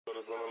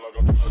the feeling like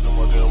I'm trapped in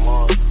my damn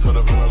mind. Tell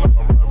the feeling like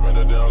I'm rapping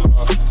a damn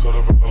lie. Tell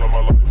the feeling like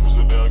my life is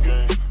a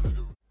damn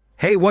game.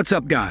 Hey, what's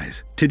up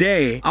guys?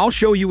 Today, I'll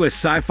show you a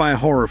sci-fi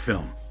horror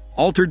film,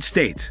 Altered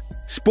States.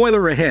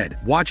 Spoiler ahead,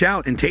 watch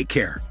out and take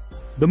care.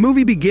 The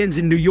movie begins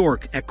in New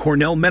York at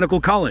Cornell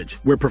Medical College,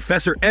 where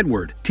Professor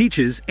Edward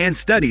teaches and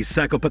studies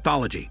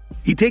psychopathology.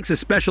 He takes a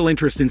special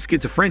interest in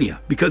schizophrenia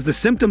because the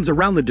symptoms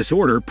around the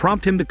disorder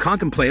prompt him to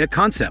contemplate a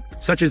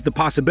concept, such as the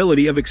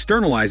possibility of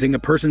externalizing a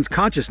person's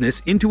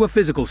consciousness into a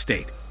physical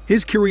state.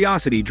 His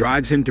curiosity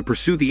drives him to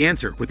pursue the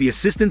answer with the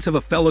assistance of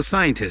a fellow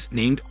scientist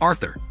named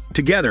Arthur.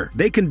 Together,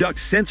 they conduct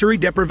sensory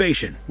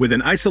deprivation with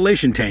an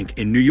isolation tank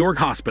in New York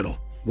hospital.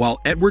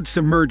 While Edward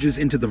submerges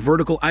into the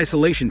vertical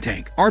isolation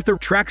tank, Arthur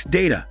tracks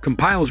data,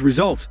 compiles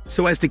results,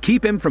 so as to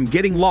keep him from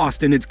getting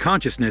lost in its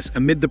consciousness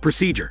amid the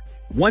procedure.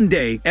 One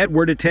day,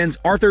 Edward attends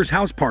Arthur's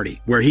house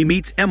party, where he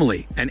meets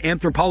Emily, an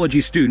anthropology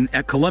student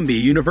at Columbia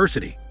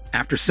University.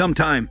 After some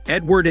time,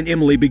 Edward and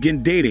Emily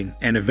begin dating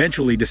and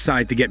eventually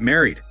decide to get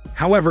married.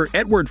 However,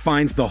 Edward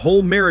finds the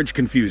whole marriage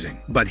confusing,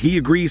 but he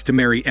agrees to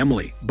marry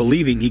Emily,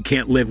 believing he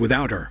can't live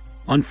without her.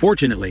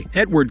 Unfortunately,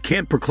 Edward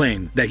can't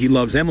proclaim that he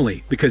loves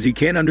Emily because he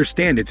can't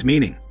understand its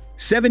meaning.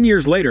 7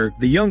 years later,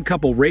 the young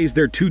couple raised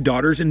their 2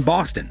 daughters in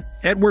Boston.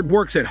 Edward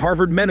works at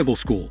Harvard Medical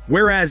School,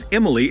 whereas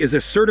Emily is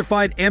a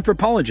certified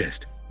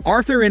anthropologist.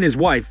 Arthur and his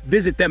wife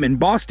visit them in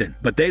Boston,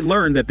 but they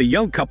learn that the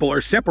young couple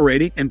are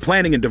separating and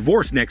planning a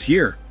divorce next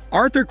year.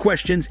 Arthur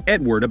questions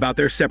Edward about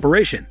their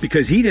separation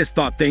because he just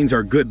thought things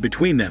are good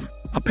between them.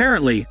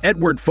 Apparently,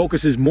 Edward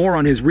focuses more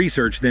on his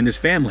research than his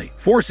family,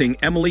 forcing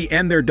Emily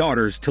and their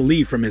daughters to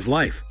leave from his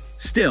life.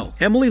 Still,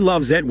 Emily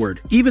loves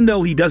Edward, even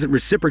though he doesn't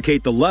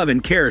reciprocate the love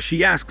and care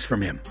she asks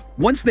from him.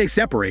 Once they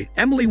separate,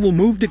 Emily will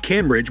move to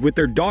Cambridge with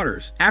their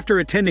daughters after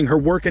attending her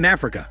work in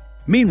Africa.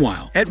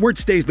 Meanwhile, Edward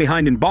stays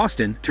behind in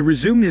Boston to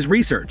resume his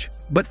research.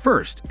 But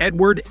first,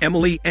 Edward,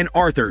 Emily, and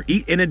Arthur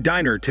eat in a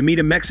diner to meet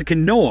a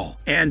Mexican know-all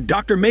and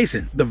Dr.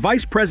 Mason, the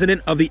vice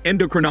president of the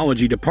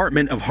endocrinology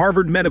department of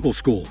Harvard Medical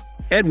School.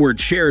 Edward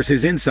shares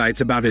his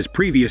insights about his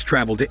previous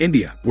travel to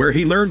India, where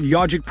he learned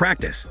yogic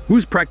practice,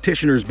 whose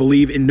practitioners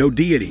believe in no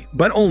deity,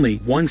 but only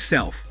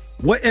oneself.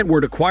 What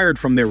Edward acquired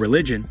from their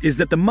religion is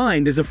that the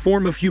mind is a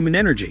form of human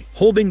energy,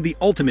 holding the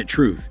ultimate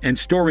truth and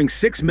storing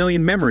 6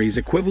 million memories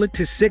equivalent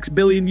to 6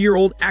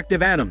 billion-year-old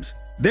active atoms.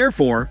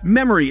 Therefore,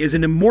 memory is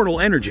an immortal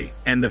energy,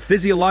 and the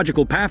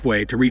physiological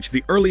pathway to reach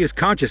the earliest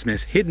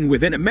consciousness hidden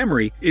within a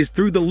memory is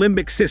through the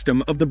limbic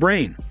system of the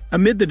brain.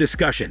 Amid the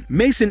discussion,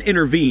 Mason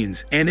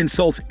intervenes and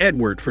insults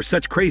Edward for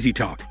such crazy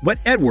talk, but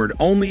Edward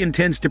only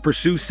intends to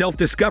pursue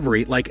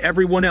self-discovery like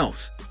everyone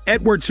else.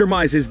 Edward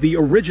surmises the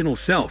original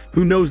self,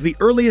 who knows the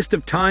earliest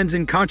of times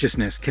in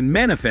consciousness can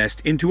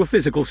manifest into a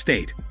physical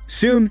state.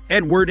 Soon,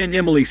 Edward and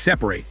Emily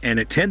separate and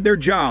attend their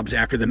jobs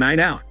after the night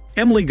out.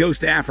 Emily goes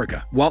to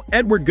Africa, while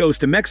Edward goes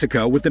to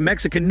Mexico with the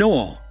Mexican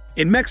know-all.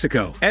 In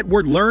Mexico,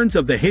 Edward learns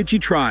of the Hinchi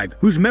tribe,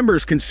 whose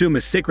members consume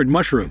a sacred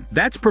mushroom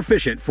that's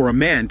proficient for a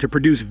man to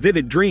produce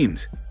vivid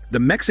dreams. The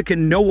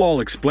Mexican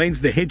know-all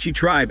explains the Hinchi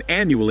tribe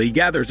annually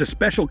gathers a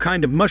special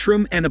kind of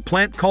mushroom and a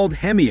plant called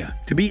hemia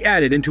to be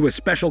added into a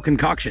special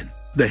concoction.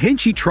 The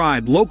Hinchi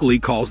tribe locally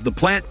calls the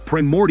plant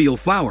primordial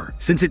flower,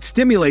 since it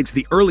stimulates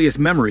the earliest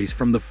memories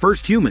from the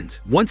first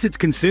humans once it's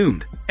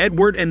consumed.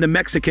 Edward and the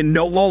Mexican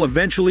know-all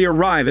eventually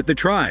arrive at the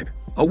tribe.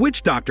 A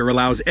witch doctor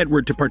allows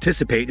Edward to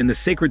participate in the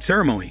sacred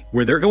ceremony,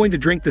 where they're going to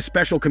drink the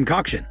special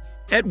concoction.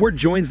 Edward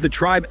joins the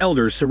tribe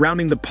elders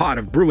surrounding the pot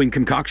of brewing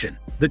concoction.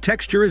 The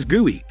texture is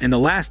gooey, and the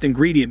last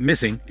ingredient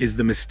missing is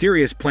the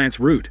mysterious plant's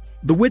root.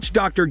 The witch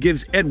doctor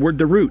gives Edward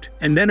the root,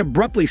 and then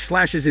abruptly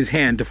slashes his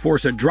hand to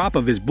force a drop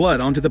of his blood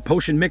onto the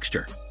potion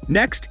mixture.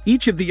 Next,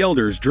 each of the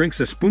elders drinks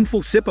a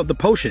spoonful sip of the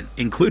potion,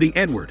 including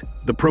Edward.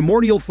 The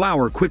primordial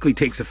flower quickly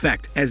takes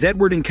effect, as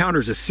Edward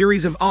encounters a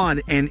series of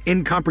odd and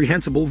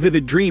incomprehensible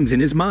vivid dreams in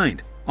his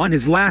mind. On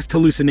his last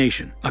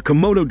hallucination, a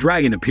Komodo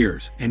dragon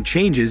appears and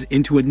changes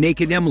into a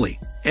naked Emily.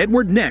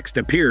 Edward next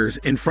appears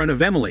in front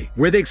of Emily,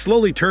 where they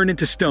slowly turn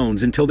into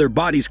stones until their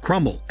bodies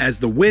crumble as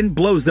the wind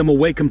blows them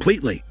away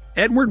completely.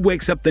 Edward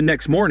wakes up the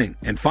next morning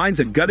and finds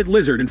a gutted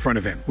lizard in front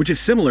of him, which is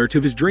similar to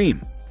his dream.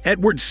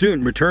 Edward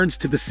soon returns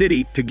to the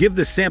city to give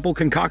the sample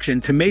concoction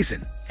to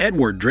Mason.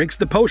 Edward drinks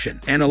the potion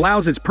and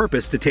allows its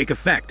purpose to take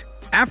effect.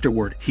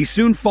 Afterward, he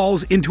soon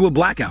falls into a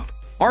blackout.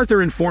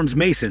 Arthur informs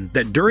Mason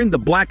that during the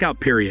blackout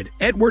period,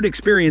 Edward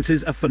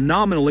experiences a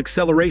phenomenal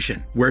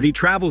acceleration where he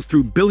travels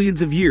through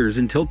billions of years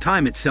until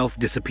time itself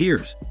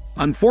disappears.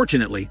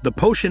 Unfortunately, the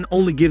potion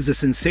only gives a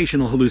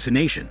sensational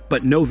hallucination,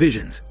 but no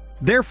visions.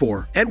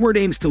 Therefore, Edward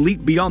aims to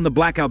leap beyond the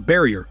blackout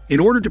barrier in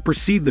order to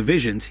perceive the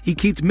visions he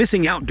keeps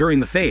missing out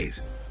during the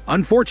phase.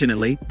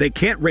 Unfortunately, they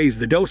can't raise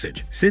the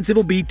dosage, since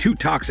it'll be too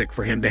toxic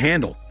for him to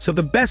handle. So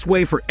the best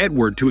way for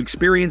Edward to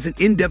experience an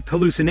in-depth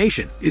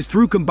hallucination is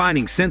through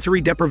combining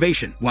sensory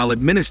deprivation while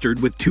administered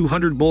with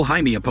 200 ml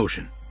hemia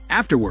potion.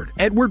 Afterward,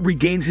 Edward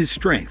regains his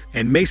strength,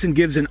 and Mason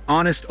gives an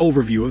honest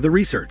overview of the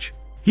research.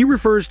 He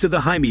refers to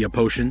the hemia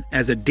potion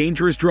as a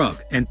dangerous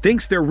drug and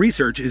thinks their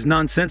research is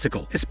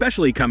nonsensical,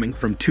 especially coming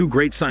from 2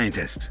 great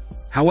scientists.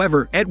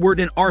 However, Edward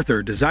and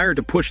Arthur desire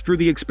to push through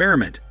the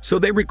experiment, so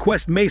they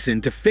request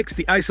Mason to fix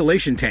the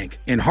isolation tank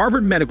in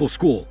Harvard Medical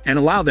School and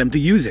allow them to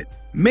use it.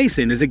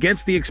 Mason is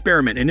against the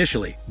experiment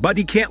initially, but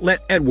he can't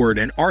let Edward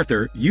and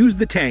Arthur use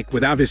the tank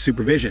without his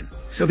supervision,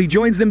 so he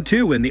joins them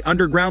too in the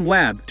underground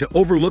lab to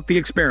overlook the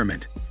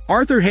experiment.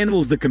 Arthur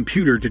handles the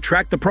computer to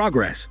track the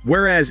progress,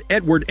 whereas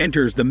Edward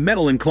enters the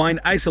metal-inclined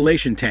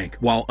isolation tank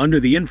while under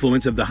the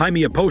influence of the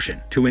Hymia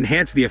potion to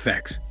enhance the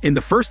effects. In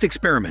the first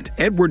experiment,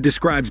 Edward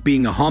describes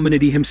being a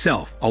hominidy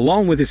himself,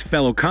 along with his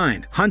fellow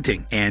kind,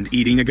 hunting and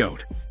eating a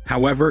goat.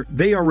 However,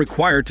 they are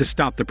required to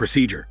stop the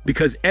procedure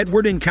because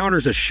Edward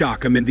encounters a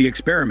shock amid the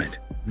experiment.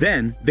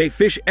 Then, they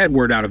fish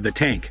Edward out of the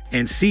tank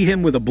and see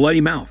him with a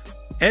bloody mouth.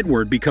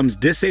 Edward becomes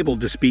disabled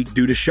to speak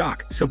due to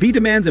shock, so he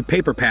demands a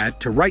paper pad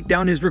to write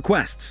down his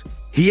requests.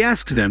 He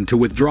asks them to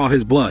withdraw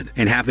his blood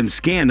and have him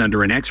scanned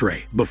under an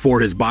X-ray before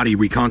his body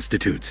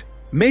reconstitutes.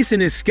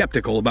 Mason is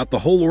skeptical about the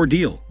whole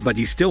ordeal, but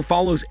he still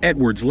follows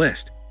Edward's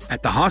list.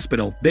 At the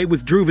hospital, they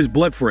withdrew his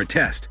blood for a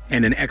test,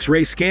 and an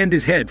X-ray scanned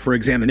his head for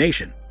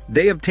examination.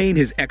 They obtain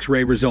his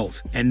X-ray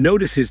results and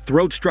notice his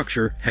throat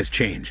structure has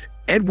changed.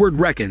 Edward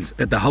reckons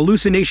that the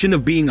hallucination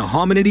of being a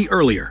hominidy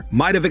earlier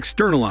might have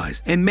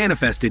externalized and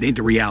manifested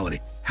into reality.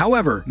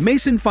 However,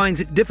 Mason finds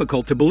it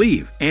difficult to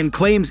believe and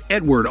claims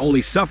Edward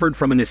only suffered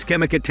from an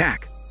ischemic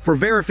attack. For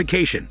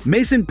verification,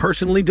 Mason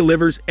personally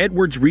delivers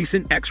Edward's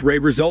recent X-ray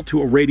result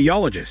to a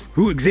radiologist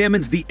who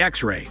examines the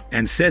X-ray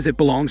and says it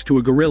belongs to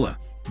a gorilla.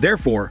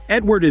 Therefore,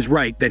 Edward is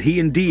right that he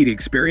indeed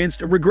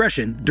experienced a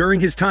regression during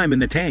his time in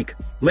the tank.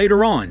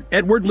 Later on,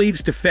 Edward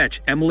leaves to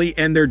fetch Emily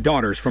and their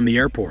daughters from the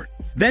airport.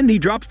 Then he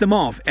drops them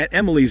off at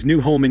Emily's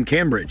new home in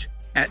Cambridge.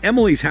 At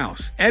Emily's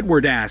house,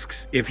 Edward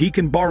asks if he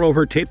can borrow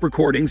her tape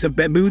recordings of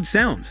baboon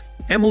sounds.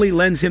 Emily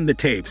lends him the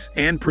tapes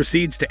and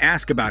proceeds to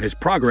ask about his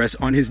progress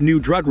on his new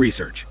drug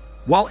research.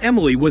 While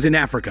Emily was in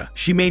Africa,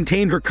 she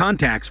maintained her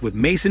contacts with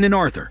Mason and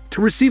Arthur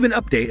to receive an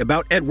update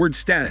about Edward's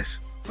status.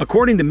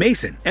 According to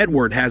Mason,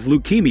 Edward has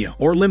leukemia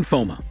or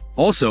lymphoma.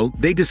 Also,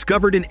 they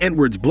discovered in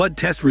Edward's blood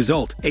test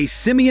result a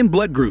simian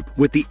blood group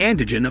with the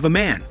antigen of a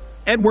man.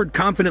 Edward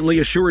confidently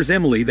assures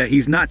Emily that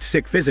he's not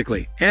sick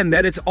physically and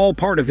that it's all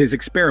part of his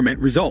experiment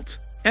results.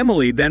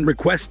 Emily then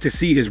requests to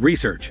see his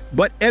research,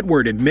 but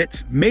Edward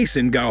admits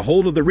Mason got a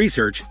hold of the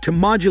research to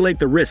modulate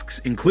the risks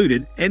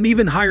included and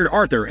even hired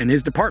Arthur and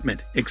his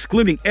department,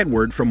 excluding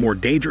Edward from more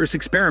dangerous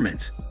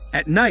experiments.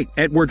 At night,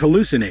 Edward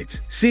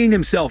hallucinates, seeing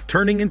himself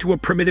turning into a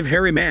primitive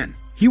hairy man.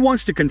 He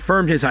wants to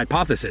confirm his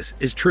hypothesis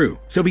is true,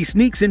 so he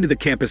sneaks into the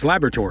campus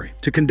laboratory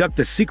to conduct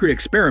a secret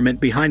experiment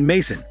behind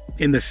Mason.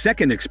 In the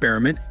second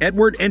experiment,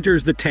 Edward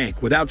enters the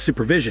tank without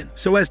supervision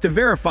so as to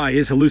verify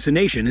his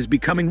hallucination is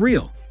becoming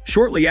real.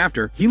 Shortly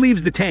after, he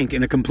leaves the tank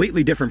in a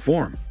completely different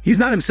form. He's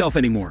not himself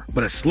anymore,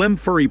 but a slim,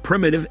 furry,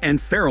 primitive,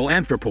 and feral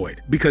anthropoid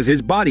because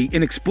his body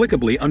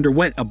inexplicably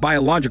underwent a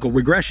biological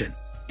regression.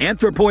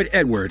 Anthropoid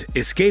Edward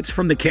escapes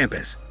from the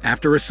campus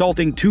after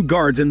assaulting 2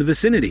 guards in the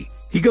vicinity.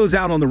 He goes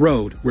out on the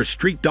road where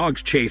street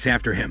dogs chase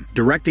after him,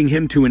 directing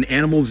him to an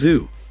animal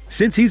zoo.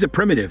 Since he's a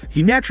primitive,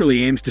 he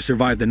naturally aims to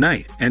survive the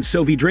night, and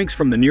so he drinks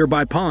from the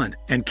nearby pond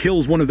and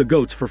kills one of the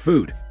goats for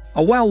food.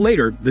 A while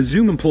later, the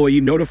zoo employee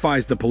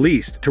notifies the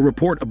police to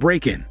report a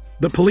break-in.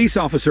 The police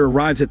officer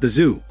arrives at the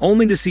zoo,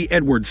 only to see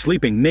Edward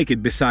sleeping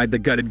naked beside the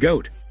gutted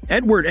goat.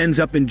 Edward ends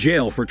up in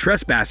jail for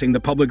trespassing the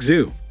public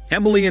zoo.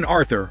 Emily and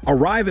Arthur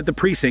arrive at the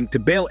precinct to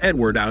bail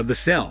Edward out of the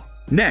cell.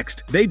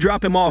 Next, they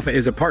drop him off at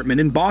his apartment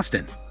in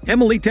Boston.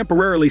 Emily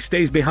temporarily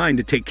stays behind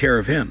to take care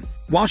of him.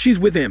 While she's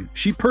with him,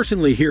 she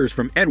personally hears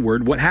from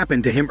Edward what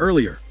happened to him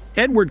earlier.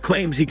 Edward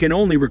claims he can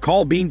only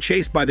recall being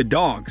chased by the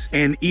dogs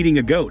and eating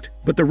a goat,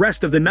 but the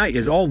rest of the night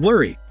is all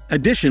blurry.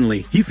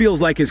 Additionally, he feels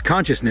like his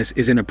consciousness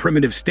is in a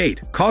primitive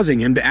state, causing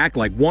him to act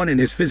like one in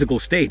his physical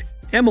state.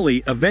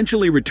 Emily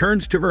eventually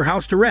returns to her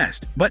house to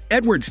rest, but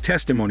Edward's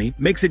testimony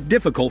makes it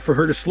difficult for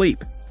her to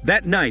sleep.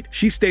 That night,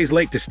 she stays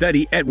late to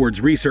study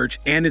Edward's research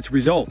and its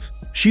results.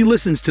 She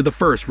listens to the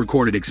first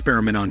recorded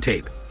experiment on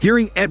tape,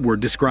 hearing Edward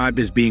described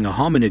as being a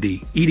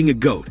hominidy, eating a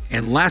goat,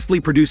 and lastly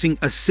producing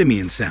a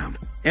simian sound.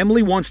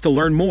 Emily wants to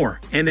learn more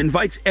and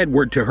invites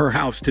Edward to her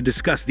house to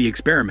discuss the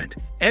experiment.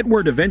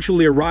 Edward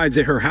eventually arrives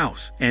at her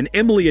house, and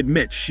Emily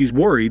admits she's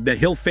worried that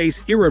he'll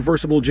face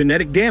irreversible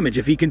genetic damage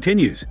if he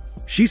continues.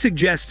 She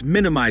suggests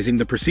minimizing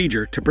the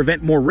procedure to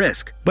prevent more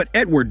risk, but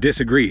Edward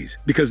disagrees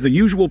because the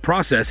usual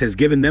process has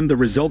given them the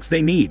results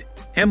they need.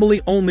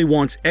 Emily only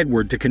wants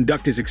Edward to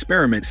conduct his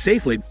experiment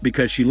safely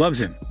because she loves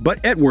him, but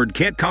Edward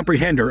can't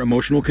comprehend her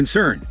emotional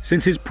concern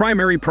since his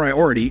primary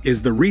priority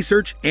is the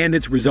research and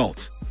its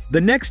results.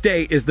 The next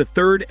day is the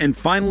third and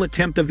final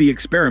attempt of the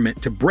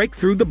experiment to break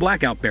through the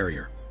blackout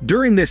barrier.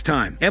 During this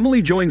time,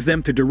 Emily joins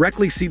them to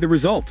directly see the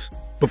results.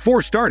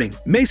 Before starting,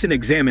 Mason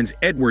examines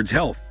Edward's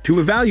health to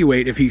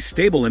evaluate if he's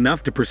stable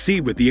enough to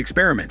proceed with the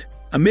experiment.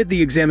 Amid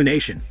the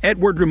examination,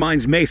 Edward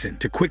reminds Mason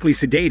to quickly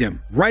sedate him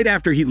right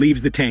after he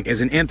leaves the tank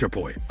as an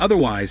anthropoid.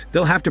 Otherwise,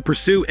 they'll have to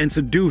pursue and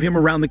subdue him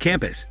around the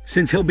campus,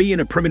 since he'll be in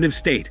a primitive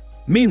state.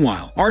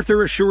 Meanwhile,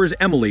 Arthur assures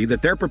Emily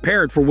that they're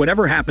prepared for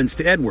whatever happens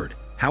to Edward.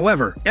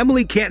 However,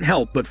 Emily can't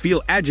help but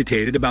feel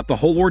agitated about the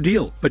whole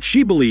ordeal, but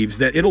she believes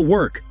that it'll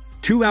work.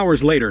 2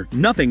 hours later,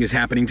 nothing is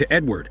happening to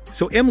Edward,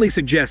 so Emily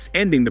suggests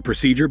ending the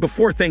procedure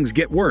before things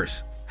get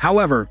worse.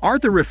 However,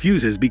 Arthur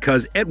refuses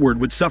because Edward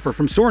would suffer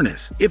from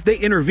soreness if they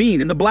intervene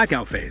in the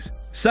blackout phase.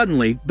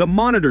 Suddenly, the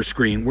monitor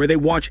screen where they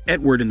watch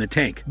Edward in the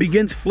tank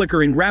begins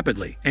flickering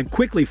rapidly and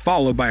quickly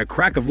followed by a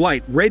crack of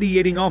light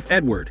radiating off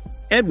Edward.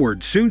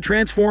 Edward soon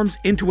transforms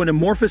into an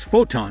amorphous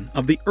photon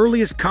of the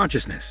earliest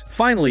consciousness,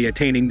 finally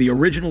attaining the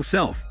original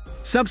self.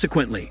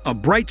 Subsequently, a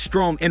bright,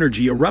 strong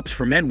energy erupts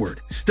from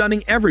Edward,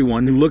 stunning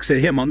everyone who looks at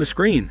him on the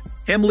screen.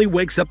 Emily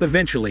wakes up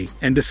eventually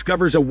and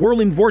discovers a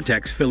whirling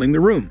vortex filling the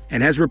room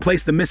and has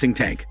replaced the missing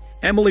tank.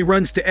 Emily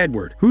runs to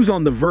Edward, who's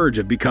on the verge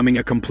of becoming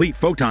a complete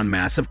photon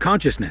mass of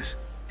consciousness.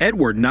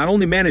 Edward not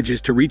only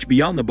manages to reach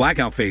beyond the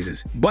blackout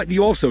phases, but he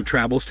also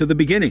travels to the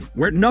beginning,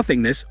 where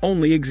nothingness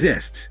only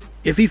exists.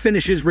 If he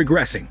finishes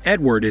regressing,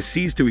 Edward is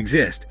ceased to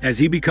exist as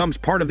he becomes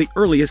part of the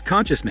earliest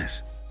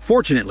consciousness.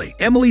 Fortunately,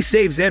 Emily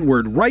saves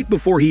Edward right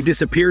before he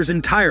disappears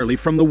entirely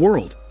from the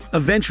world.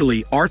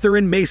 Eventually, Arthur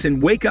and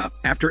Mason wake up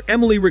after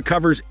Emily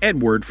recovers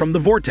Edward from the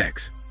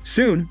vortex.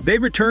 Soon, they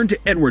return to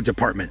Edward's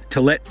apartment to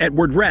let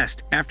Edward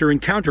rest after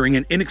encountering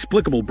an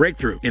inexplicable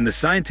breakthrough in the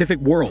scientific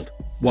world.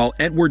 While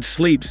Edward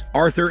sleeps,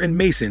 Arthur and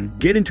Mason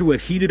get into a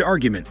heated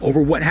argument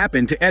over what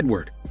happened to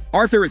Edward.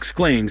 Arthur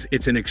exclaims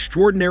it's an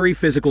extraordinary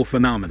physical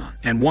phenomenon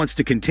and wants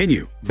to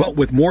continue, but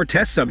with more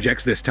test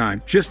subjects this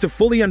time, just to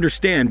fully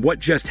understand what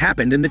just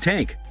happened in the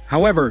tank.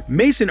 However,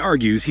 Mason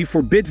argues he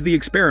forbids the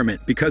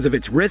experiment because of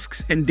its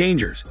risks and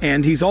dangers,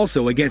 and he's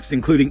also against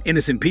including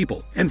innocent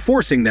people and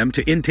forcing them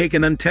to intake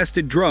an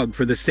untested drug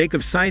for the sake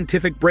of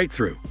scientific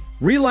breakthrough.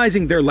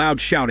 Realizing their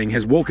loud shouting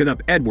has woken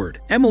up Edward,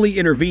 Emily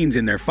intervenes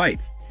in their fight.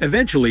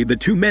 Eventually, the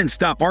two men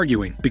stop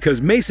arguing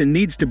because Mason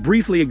needs to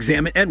briefly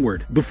examine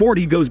Edward before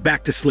he goes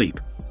back to sleep.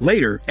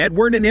 Later,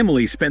 Edward and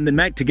Emily spend the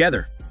night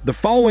together. The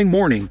following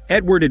morning,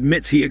 Edward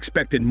admits he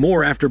expected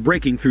more after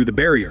breaking through the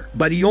barrier,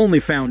 but he only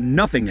found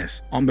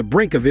nothingness on the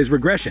brink of his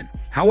regression.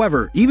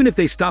 However, even if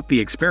they stop the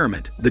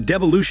experiment, the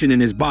devolution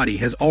in his body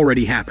has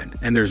already happened,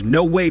 and there's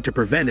no way to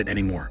prevent it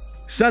anymore.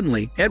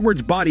 Suddenly,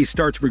 Edward's body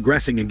starts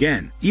regressing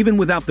again, even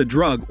without the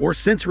drug or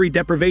sensory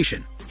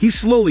deprivation. He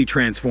slowly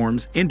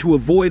transforms into a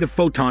void of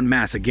photon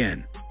mass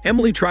again.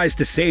 Emily tries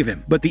to save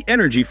him, but the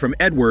energy from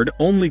Edward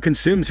only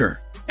consumes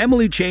her.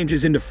 Emily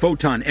changes into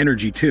photon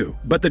energy too,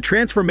 but the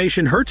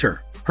transformation hurts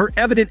her. Her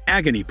evident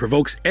agony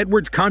provokes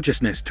Edward's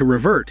consciousness to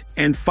revert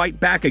and fight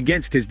back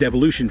against his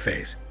devolution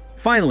phase.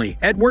 Finally,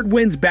 Edward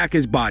wins back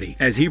his body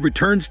as he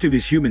returns to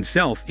his human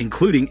self,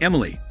 including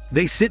Emily.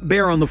 They sit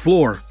bare on the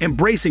floor,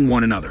 embracing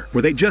one another,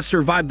 where they just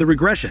survived the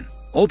regression.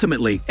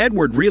 Ultimately,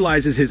 Edward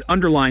realizes his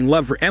underlying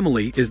love for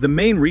Emily is the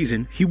main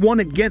reason he won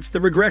against the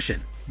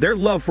regression. Their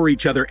love for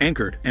each other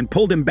anchored and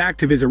pulled him back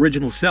to his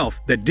original self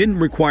that didn't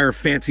require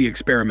fancy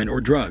experiment or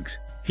drugs.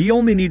 He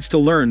only needs to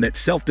learn that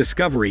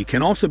self-discovery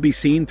can also be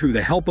seen through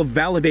the help of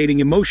validating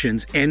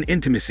emotions and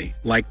intimacy,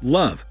 like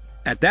love.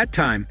 At that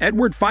time,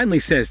 Edward finally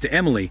says to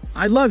Emily,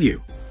 "I love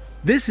you."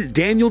 This is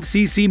Daniel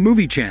CC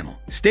Movie Channel.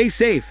 Stay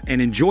safe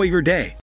and enjoy your day.